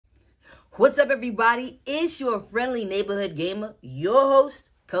What's up, everybody? It's your friendly neighborhood gamer, your host,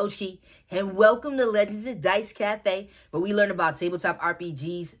 Coach Key, and welcome to Legends and Dice Cafe, where we learn about tabletop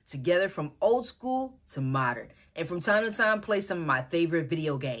RPGs together from old school to modern, and from time to time play some of my favorite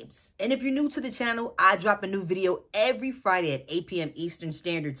video games. And if you're new to the channel, I drop a new video every Friday at 8 p.m. Eastern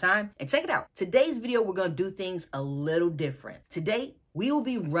Standard Time, and check it out. Today's video, we're going to do things a little different. Today, we will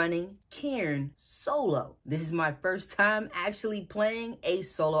be running Cairn solo. This is my first time actually playing a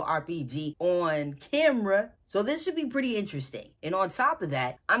solo RPG on camera, so this should be pretty interesting. And on top of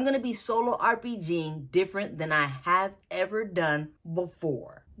that, I'm going to be solo RPGing different than I have ever done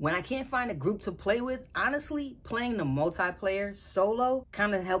before. When I can't find a group to play with, honestly, playing the multiplayer solo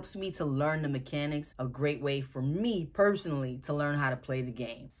kind of helps me to learn the mechanics, a great way for me personally to learn how to play the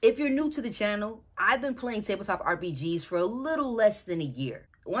game. If you're new to the channel, I've been playing tabletop RPGs for a little less than a year.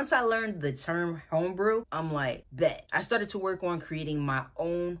 Once I learned the term homebrew, I'm like, bet. I started to work on creating my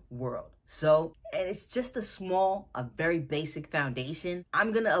own world. And it's just a very basic foundation.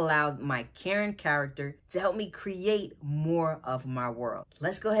 I'm gonna allow my Cairn character to help me create more of my world.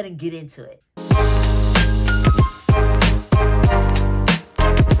 Let's go ahead and get into it.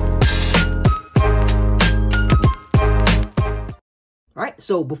 All right,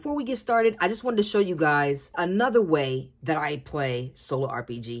 so before we get started, I just wanted to show you guys another way that I play solo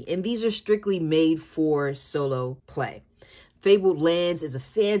RPG. And these are strictly made for solo play. Fabled Lands is a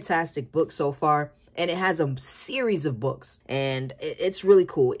fantastic book so far, and it has a series of books, and it's really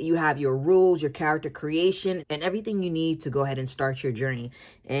cool. You have your rules, your character creation, and everything you need to go ahead and start your journey.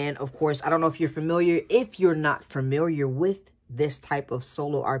 And of course, I don't know if you're familiar. If you're not familiar with this type of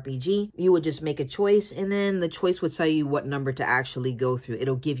solo RPG, you would just make a choice, and then the choice would tell you what number to actually go through.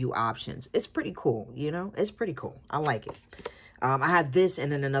 It'll give you options. It's pretty cool, you know? It's pretty cool. I like it. I have this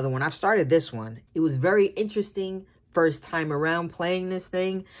and then another one. I've started this one. It was very interesting. First time around playing this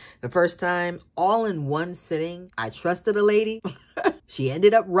thing. The first time, all in one sitting, I trusted a lady. She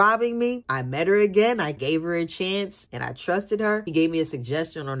ended up robbing me. I met her again. I gave her a chance and I trusted her. She gave me a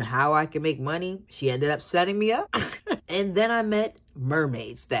suggestion on how I could make money. She ended up setting me up. And then I met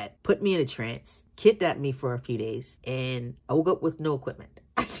mermaids that put me in a trance, kidnapped me for a few days, and I woke up with no equipment.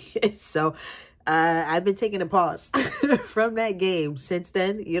 So I've been taking a pause from that game since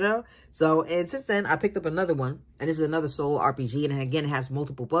then, you know? And since then, I picked up another one, and this is another solo RPG, and again, it has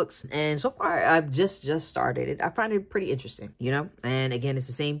multiple books. And so far, I've just started it. I find it pretty interesting, you know? And again, it's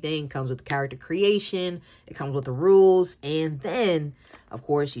the same thing. Comes with the character creation. It comes with the rules. And then, of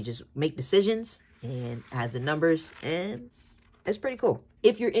course, you just make decisions, and it has the numbers, and it's pretty cool.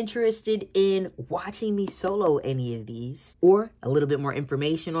 If you're interested in watching me solo any of these or a little bit more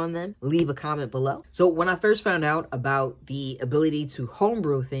information on them, leave a comment below. So when I first found out about the ability to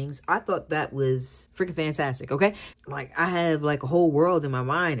homebrew things, I thought that was freaking fantastic, okay? Like, I have like a whole world in my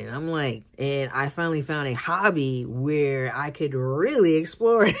mind, and and I finally found a hobby where I could really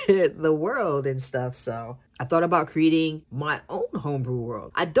explore the world and stuff. So I thought about creating my own homebrew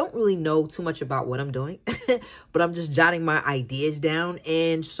world. I don't really know too much about what I'm doing, but I'm just jotting my ideas down.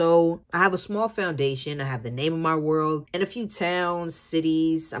 And so I have a small foundation. I have the name of my world and a few towns,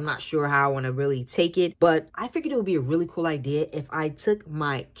 cities. I'm not sure how I want to really take it, but I figured it would be a really cool idea if I took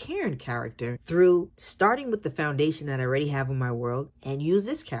my Cairn character through starting with the foundation that I already have in my world and use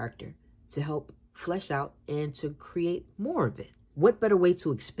this character to help flesh out and to create more of it. What better way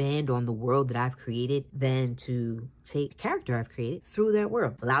to expand on the world that I've created than to take a character I've created through that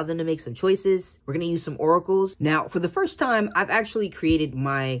world? Allow them to make some choices. We're going to use some oracles. Now, for the first time, I've actually created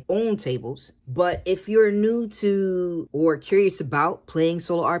my own tables. But if you're new to or curious about playing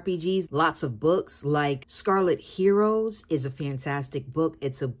solo RPGs, lots of books like Scarlet Heroes is a fantastic book.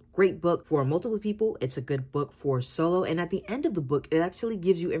 It's a great book for multiple people. It's a good book for solo. And at the end of the book, it actually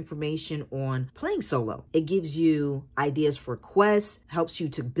gives you information on playing solo. It gives you ideas for quests, helps you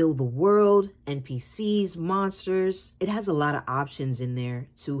to build the world, NPCs, monsters. It has a lot of options in there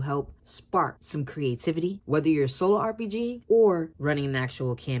to help spark some creativity, whether you're a solo RPG or running an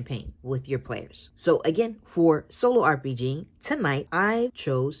actual campaign with your players. So again, for solo RPG, tonight I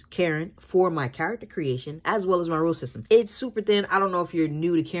chose Cairn for my character creation as well as my rule system. It's super thin. I don't know if you're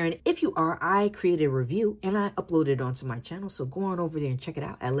new to Cairn. If you are, I created a review and I uploaded it onto my channel. So go on over there and check it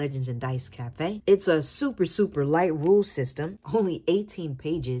out at Legends and Dice Cafe. It's a super light rule system, only 18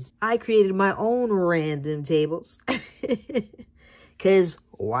 pages. I created my own random tables. Because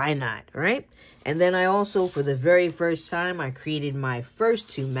why not, right? And then I also, for the very first time, I created my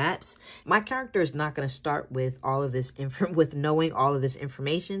first two maps. My character is not going to start with all of this with knowing all of this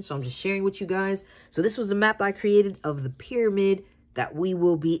information, so I'm just sharing with you guys. So this was the map I created of the pyramid that we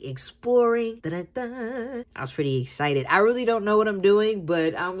will be exploring. Da-da-da. I was pretty excited. I really don't know what I'm doing,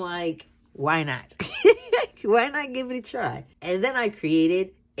 but I'm like, Why not? Why not give it a try? And then I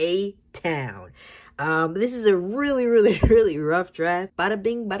created a town. This is a really, really, really rough draft. Bada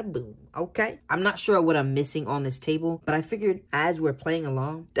bing, bada boom. Okay. I'm not sure what I'm missing on this table, but I figured as we're playing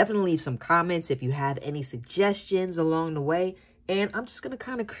along, definitely leave some comments if you have any suggestions along the way. And I'm just going to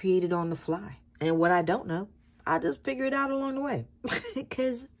kind of create it on the fly. And what I don't know, I just figure it out along the way.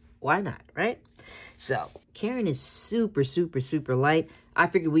 Because why not, right? So, Cairn is super, super, super light. I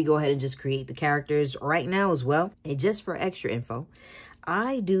figured we go ahead and just create the characters right now as well. And just for extra info,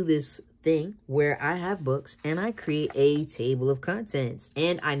 I do this thing where I have books and I create a table of contents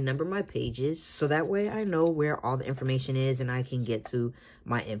and I number my pages so that way I know where all the information is and I can get to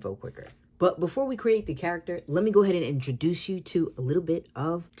my info quicker. But before we create the character, let me go ahead and introduce you to a little bit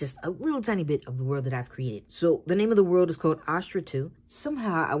of, just a little tiny bit of the world that I've created. So the name of the world is called OSR 2.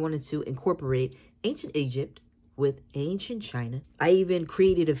 Somehow I wanted to incorporate ancient Egypt with ancient China. I even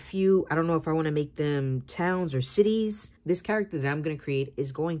created a few, I don't know if I want to make them towns or cities. This character that I'm going to create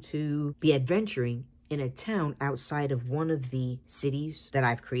is going to be adventuring in a town outside of one of the cities that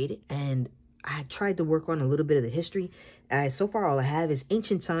I've created. And I tried to work on a little bit of the history. So far, all I have is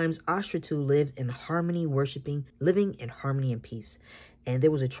ancient times. OSR 2 lived in harmony, living in harmony and peace. And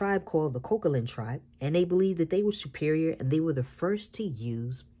there was a tribe called the Coquelin tribe, and they believed that they were superior and they were the first to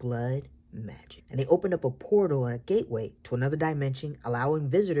use blood magic. And they opened up a portal and a gateway to another dimension, allowing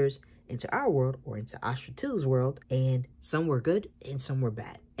visitors into our world or into OSR 2's world, and some were good and some were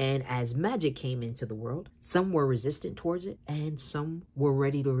bad. And as magic came into the world, some were resistant towards it and some were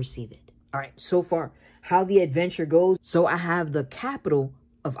ready to receive it. All right, so far, how the adventure goes. So I have the capital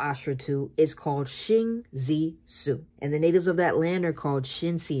of OSR 2 is called Xingzi-Su, and the natives of that land are called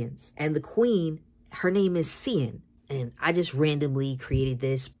Shinxians. And the queen, her name is Xian. And I just randomly created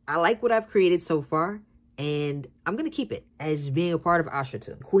this. I like what I've created so far, and I'm going to keep it as being a part of OSR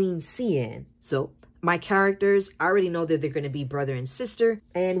 2. Queen Xian. So my characters, I already know that they're going to be brother and sister,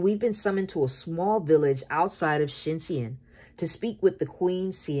 and we've been summoned to a small village outside of Xinxian to speak with the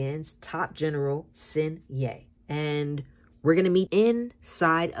Queen Xian's top general, Xin Ye. And we're going to meet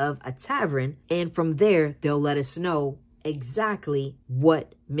inside of a tavern, and from there, they'll let us know exactly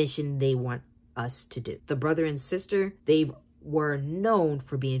what mission they want us to do. The brother and sister, they were known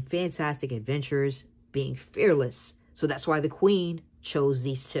for being fantastic adventurers, being fearless. So that's why the queen chose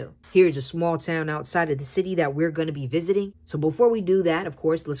these two. Here's a small town outside of the city that we're going to be visiting. So before we do that, of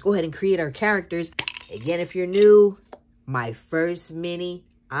course, let's go ahead and create our characters. Again, if you're new, my first mini,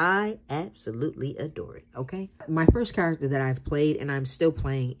 I absolutely adore it, okay? My first character that I've played and I'm still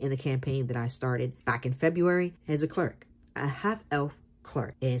playing in the campaign that I started back in February is a cleric, a half-elf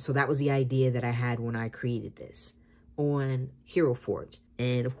cleric. And so that was the idea that I had when I created this on Hero Forge.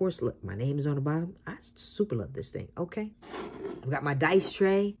 And of course, look, my name is on the bottom. I super love this thing, okay? I've got my dice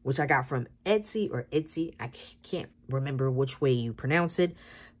tray, which I got from Etsy or Etsy. I can't remember which way you pronounce it.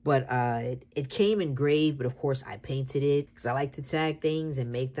 But it came engraved, but of course I painted it because I like to tag things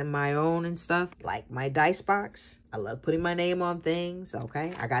and make them my own and stuff. Like my dice box. I love putting my name on things,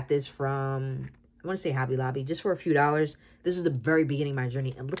 okay? I got this from, I want to say Hobby Lobby, just for a few dollars. This is the very beginning of my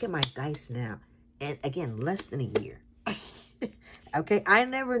journey. And look at my dice now. And again, less than a year. Okay, I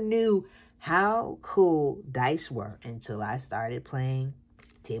never knew how cool dice were until I started playing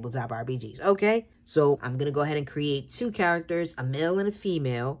tabletop RPGs, okay? So I'm going to go ahead and create two characters, a male and a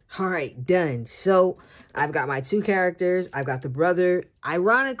female. All right, done. So I've got my two characters. I've got the brother.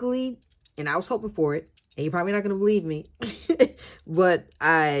 Ironically, and I was hoping for it, and you're probably not going to believe me, but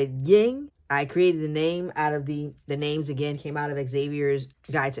Ying, I created the name out of the names, again, came out of Xavier's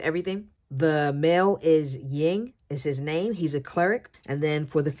Guide to Everything. The male is Ying, is his name. He's a cleric. And then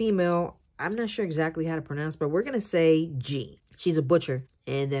for the female, I'm not sure exactly how to pronounce, but we're going to say G. She's a butcher.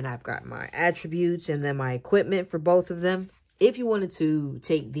 And then I've got my attributes and then my equipment for both of them. If you wanted to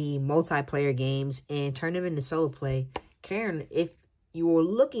take the multiplayer games and turn them into solo play, Cairn, if you were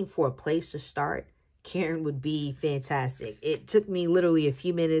looking for a place to start, Cairn would be fantastic. It took me literally a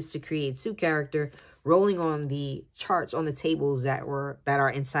few minutes to create two characters, rolling on the charts on the tables that are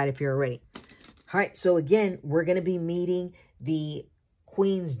inside if you're ready. All right, so again, we're going to be meeting the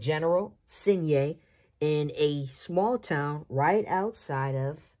Queen's General, Xin Ye, in a small town right outside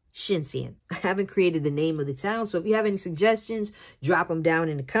of Xinxian. I haven't created the name of the town, so if you have any suggestions, drop them down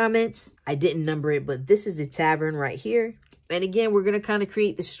in the comments. I didn't number it, but this is the tavern right here. And again, we're going to kind of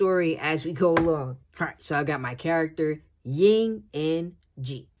create the story as we go along. All right, so I got my character, Ying and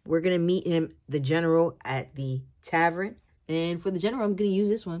G. We're going to meet him, the general, at the tavern. And for the general, I'm going to use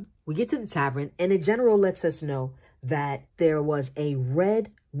this one. We get to the tavern, and the general lets us know that there was a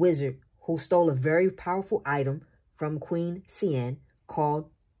red wizard who stole a very powerful item from Queen Xian called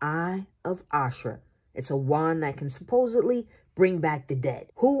Eye of Ashra. It's a wand that can supposedly bring back the dead.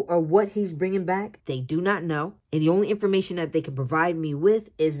 Who or what he's bringing back, they do not know. And the only information that they can provide me with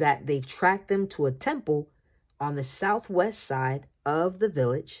is that they've tracked them to a temple on the southwest side of the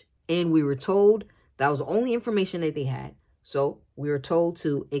village. And we were told that was the only information that they had. So we were told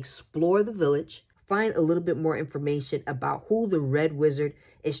to explore the village, find a little bit more information about who the Red Wizard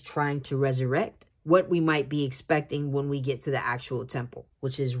is trying to resurrect, what we might be expecting when we get to the actual temple,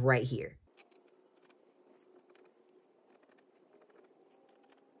 which is right here.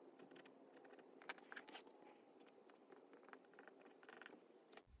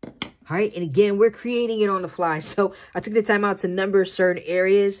 All right, and again, we're creating it on the fly. So I took the time out to number certain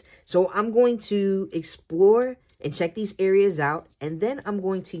areas. So I'm going to explore and check these areas out. And then I'm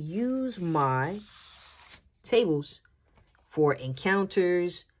going to use my tables for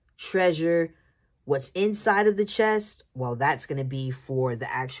encounters, treasure, what's inside of the chest. Well, that's going to be for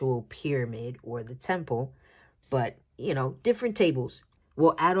the actual pyramid or the temple. But, you know, different tables.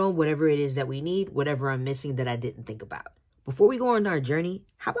 We'll add on whatever it is that we need, whatever I'm missing that I didn't think about. Before we go on our journey,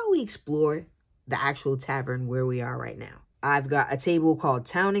 how about we explore the actual tavern where we are right now? I've got a table called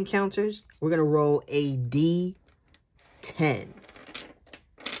Town Encounters. We're going to roll a D10.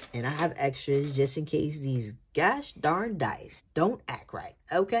 And I have extras just in case these gosh darn dice don't act right.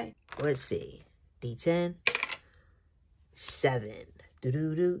 Okay, let's see. D10. 7.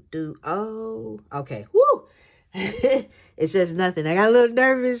 Oh, okay. Woo! It says nothing. I got a little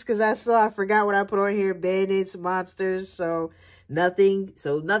nervous because I forgot what I put on here. Bandits, monsters. So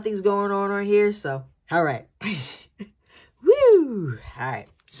nothing's going on here. So, all right. Woo! All right.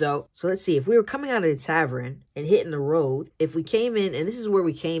 So let's see. If we were coming out of the tavern and hitting the road, if we came in, and this is where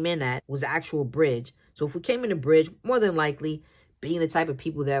we came in at, was the actual bridge. So if we came in the bridge, more than likely, being the type of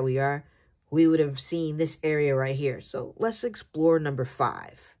people that we are, we would have seen this area right here. So let's explore number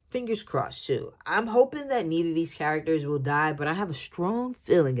 5. Fingers crossed, too. I'm hoping that neither of these characters will die, but I have a strong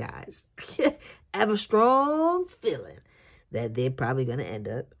feeling, guys. I have a strong feeling that they're probably going to end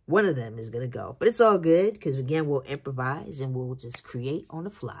up. One of them is going to go. But it's all good, because, again, we'll improvise and we'll just create on the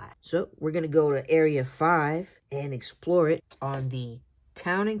fly. So we're going to go to Area 5 and explore it on the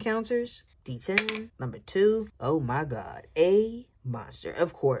Town Encounters. D10, number 2. Oh, my God. A monster,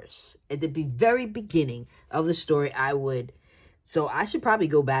 of course. At the very beginning of the story, So I should probably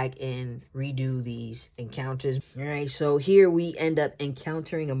go back and redo these encounters. All right, so here we end up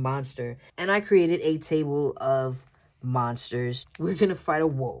encountering a monster. And I created a table of monsters. We're going to fight a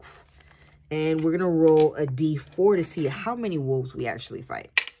wolf. And we're going to roll a D4 to see how many wolves we actually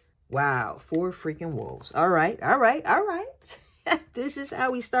fight. Wow, 4 freaking wolves. All right. This is how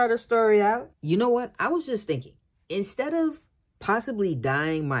we start our story out. You know what? I was just thinking, instead of possibly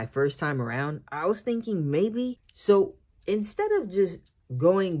dying my first time around, I was thinking maybe... Instead of just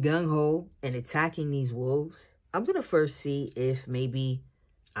going gung-ho and attacking these wolves, I'm going to first see if maybe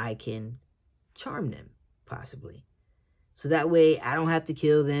I can charm them, possibly. So that way I don't have to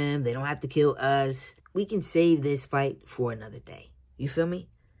kill them. They don't have to kill us. We can save this fight for another day. You feel me?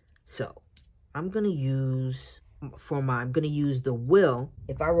 So I'm going to use the will.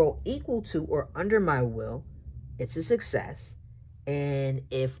 If I roll equal to or under my will, it's a success. And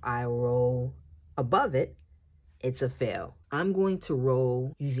if I roll above it, it's a fail. I'm going to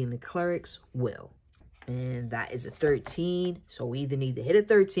roll using the cleric's will. And that is a 13. So we either need to hit a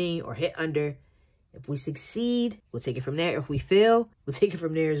 13 or hit under. If we succeed, we'll take it from there. If we fail, we'll take it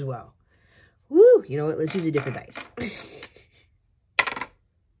from there as well. Woo! You know what? Let's use a different dice.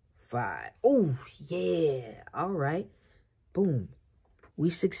 5. Oh, yeah. All right. Boom. We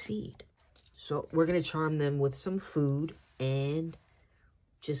succeed. So we're going to charm them with some food and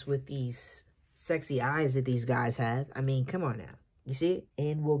just with these sexy eyes that these guys have. I mean, come on now. You see it?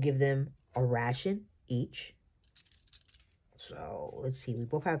 And we'll give them a ration each. So, let's see. We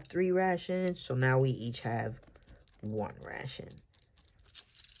both have 3 rations. So, now we each have 1 ration.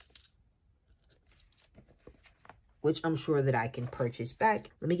 Which I'm sure that I can purchase back.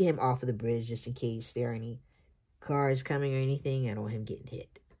 Let me get him off of the bridge just in case there are any cars coming or anything. I don't want him getting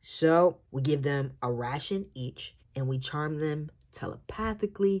hit. So, we give them a ration each. And we charm them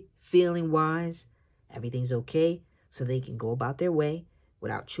telepathically, feeling-wise. Everything's okay. So they can go about their way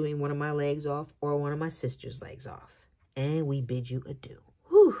without chewing one of my legs off or one of my sister's legs off. And we bid you adieu.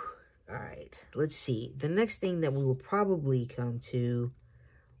 Whew. All right. Let's see. The next thing that we will probably come to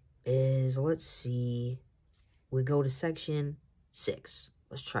is, let's see. We go to section 6.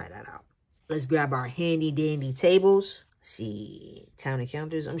 Let's try that out. Let's grab our handy dandy tables. Let's see. Town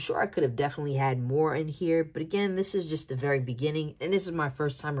encounters. I'm sure I could have definitely had more in here. But again, this is just the very beginning. And this is my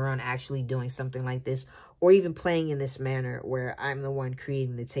first time around actually doing something like this or even playing in this manner where I'm the one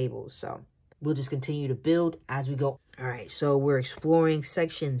creating the tables. So we'll just continue to build as we go. All right, so we're exploring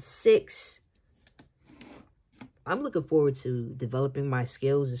section 6. I'm looking forward to developing my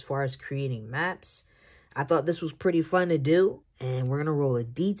skills as far as creating maps. I thought this was pretty fun to do, and we're going to roll a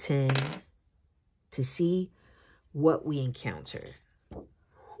d10 to see what we encounter.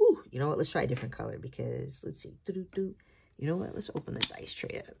 Whew, you know what? Let's try a different color because, let's see. You know what? Let's open the dice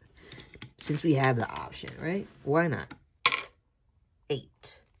tray up. Since we have the option, right? Why not?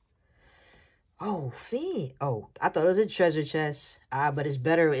 8. Oh, Finn. Oh, I thought it was a treasure chest. But it's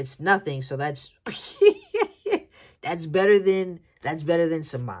better. It's nothing, so that's... that's better than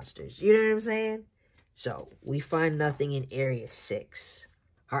some monsters. You know what I'm saying? So, we find nothing in area 6.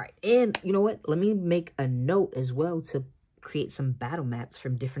 All right, and you know what? Let me make a note as well to create some battle maps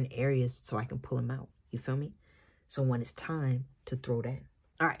from different areas so I can pull them out. You feel me? So when it's time to throw that.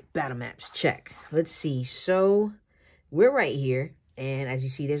 All right, battle maps, check. Let's see. So we're right here. And as you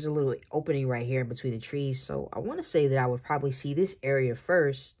see, there's a little opening right here in between the trees. So I want to say that I would probably see this area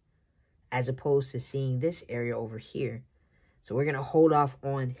first as opposed to seeing this area over here. So we're going to hold off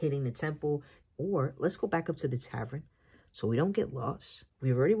on hitting the temple, or let's go back up to the tavern so we don't get lost.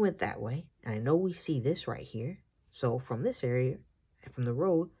 We've already went that way, and I know we see this right here. So from this area, from the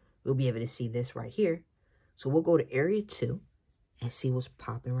road, we'll be able to see this right here. So we'll go to area 2 and see what's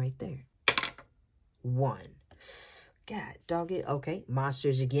popping right there. 1. God dog it. Okay,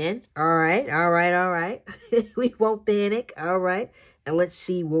 monsters again. All right. We won't panic. All right. And let's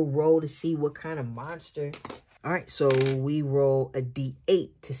see, we'll roll to see what kind of monster. All right, so we roll a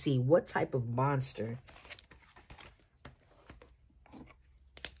d8 to see what type of monster.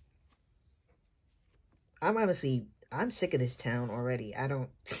 I'm sick of this town already. I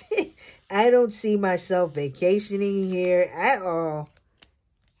don't see myself vacationing here at all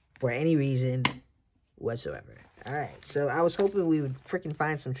for any reason whatsoever. All right, so I was hoping we would freaking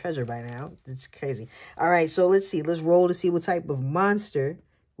find some treasure by now. It's crazy. All right, so let's see. Let's roll to see what type of monster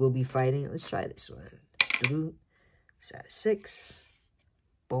we'll be fighting. Let's try this one. It's at 6.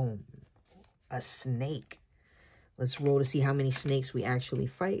 Boom. A snake. Let's roll to see how many snakes we actually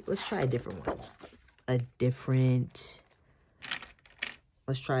fight. Let's try a different one.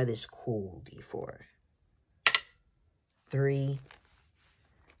 Let's try this cool D4. 3.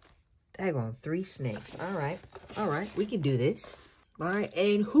 Daggone, 3 snakes. All right, we can do this. All right,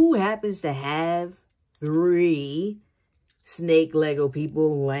 and who happens to have 3 snake Lego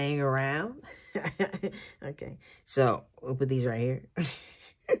people laying around? Okay, so we'll put these right here.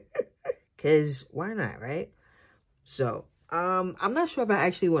 Because why not, right? So, I'm not sure if I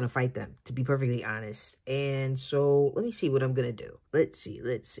actually want to fight them, to be perfectly honest. And so, let me see what I'm going to do. Let's see.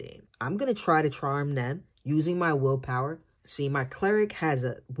 I'm going to try to charm them using my willpower. See, my cleric has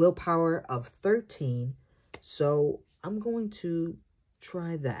a willpower of 13, so I'm going to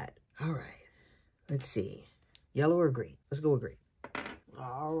try that. All right, let's see. Yellow or green? Let's go with green.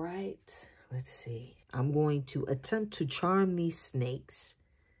 All right, let's see. I'm going to attempt to charm these snakes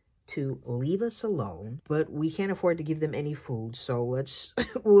to leave us alone, but we can't afford to give them any food, so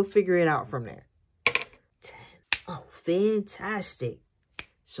we'll figure it out from there. 10. Oh, fantastic.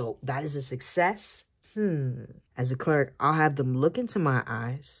 So that is a success. As a cleric, I'll have them look into my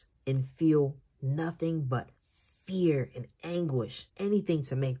eyes and feel nothing but fear and anguish, anything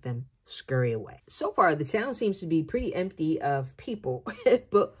to make them scurry away. So far, the town seems to be pretty empty of people,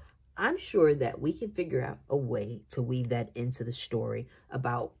 but I'm sure that we can figure out a way to weave that into the story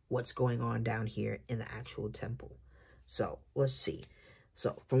about what's going on down here in the actual temple. So let's see.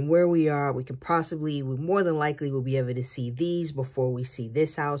 So from where we are, we more than likely will be able to see these before we see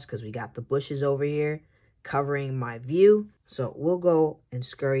this house because we got the bushes over here covering my view. So we'll go and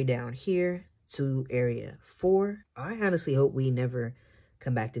scurry down here to area 4. I honestly hope we never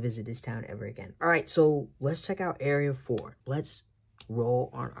come back to visit this town ever again. All right, so let's check out area 4. Let's roll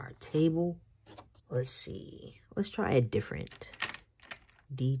on our table. Let's see. Let's try a different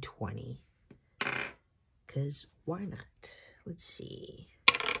D20. Because why not? Let's see.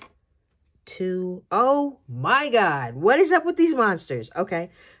 2. Oh my God. What is up with these monsters? Okay.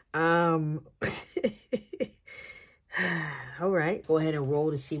 All right. Go ahead and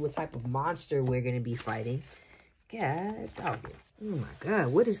roll to see what type of monster we're going to be fighting. God, oh my God.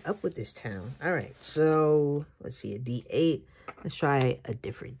 What is up with this town? All right. So let's see a D8. Let's try a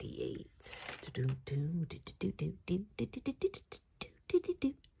different D8.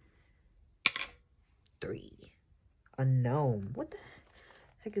 3. A gnome. What the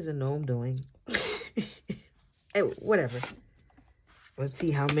heck is a gnome doing? Hey, whatever. Let's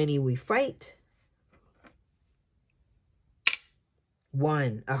see how many we fight.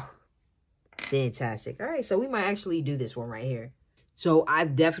 1. Oh. Fantastic. All right, so we might actually do this one right here. So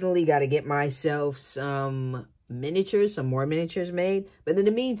I've definitely got to get myself some miniatures, some more miniatures made. But in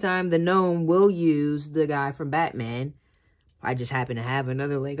the meantime, the gnome will use the guy from Batman. I just happen to have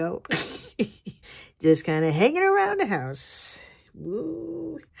another Lego. Just kind of hanging around the house.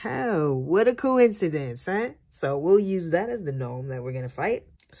 Woo. How? What a coincidence, huh? So we'll use that as the gnome that we're going to fight.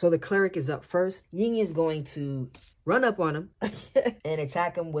 So the cleric is up first. Ying is going to run up on him and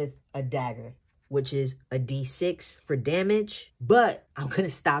attack him with a dagger, which is a d6 for damage. But I'm going to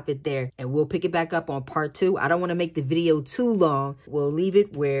stop it there and we'll pick it back up on part 2. I don't want to make the video too long. We'll leave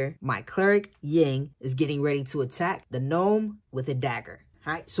it where my cleric, Ying, is getting ready to attack the gnome with a dagger.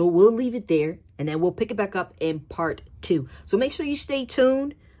 All right, so we'll leave it there and then we'll pick it back up in part 2. So make sure you stay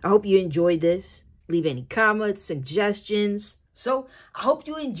tuned. I hope you enjoyed this. Leave any comments, suggestions. So I hope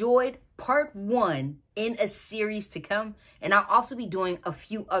you enjoyed part 1 in a series to come. And I'll also be doing a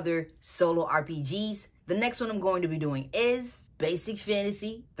few other solo RPGs. The next one I'm going to be doing is Basic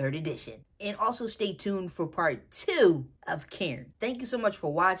Fantasy 3rd Edition. And also stay tuned for part 2 of Cairn. Thank you so much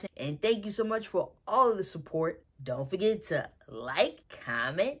for watching. And thank you so much for all of the support. Don't forget to like,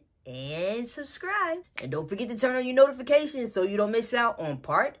 comment, and subscribe. And don't forget to turn on your notifications so you don't miss out on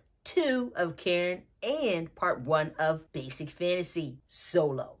part 2 of Cairn and part 1 of Basic Fantasy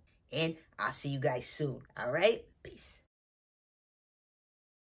Solo. And I'll see you guys soon. All right? Peace.